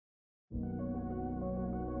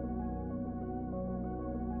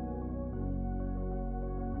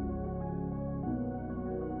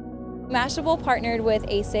Mashable partnered with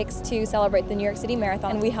Asics to celebrate the New York City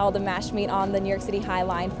Marathon, and we held a Mash Meet on the New York City High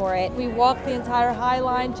Line for it. We walked the entire High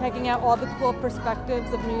Line, checking out all the cool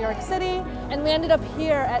perspectives of New York City, and we ended up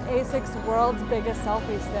here at Asics' world's biggest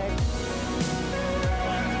selfie stick.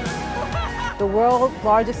 The world's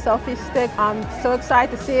largest selfie stick. I'm so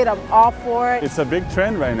excited to see it. I'm all for it. It's a big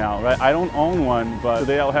trend right now, right? I don't own one, but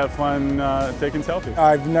today I'll have fun taking selfies.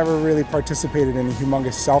 I've never really participated in a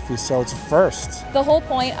humongous selfie, so it's a first. The whole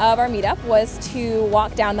point of our meetup was to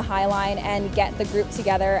walk down the High Line and get the group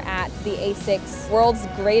together at the Asics world's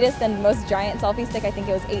greatest and most giant selfie stick. I think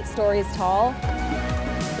it was 8 stories tall.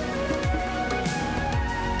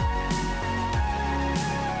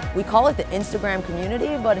 We call it the Instagram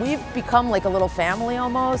community, but we've become like a little family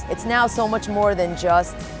almost. It's now so much more than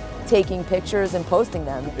just taking pictures and posting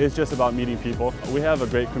them. It's just about meeting people. We have a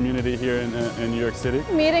great community here in New York City.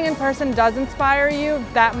 Meeting in person does inspire you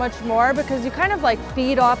that much more because you kind of like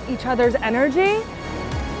feed off each other's energy.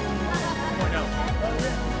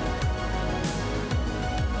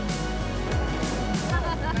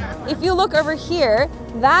 If you look over here,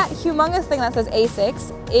 that humongous thing that says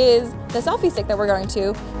Asics is the selfie stick that we're going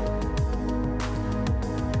to.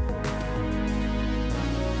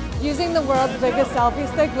 Using the world's biggest selfie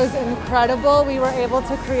stick was incredible. We were able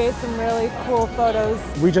to create some really cool photos.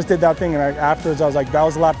 We just did that thing, and afterwards I was like, that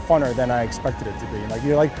was a lot funner than I expected it to be. Like,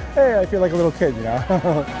 you're like, hey, I feel like a little kid, you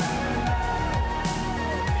know?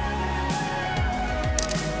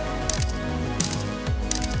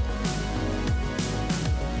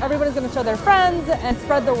 Everybody's going to show their friends and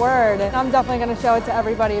spread the word. I'm definitely going to show it to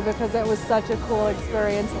everybody because it was such a cool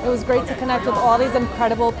experience. It was great to connect with all these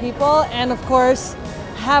incredible people and, of course,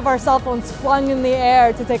 have our cell phones flung in the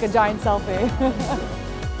air to take a giant selfie.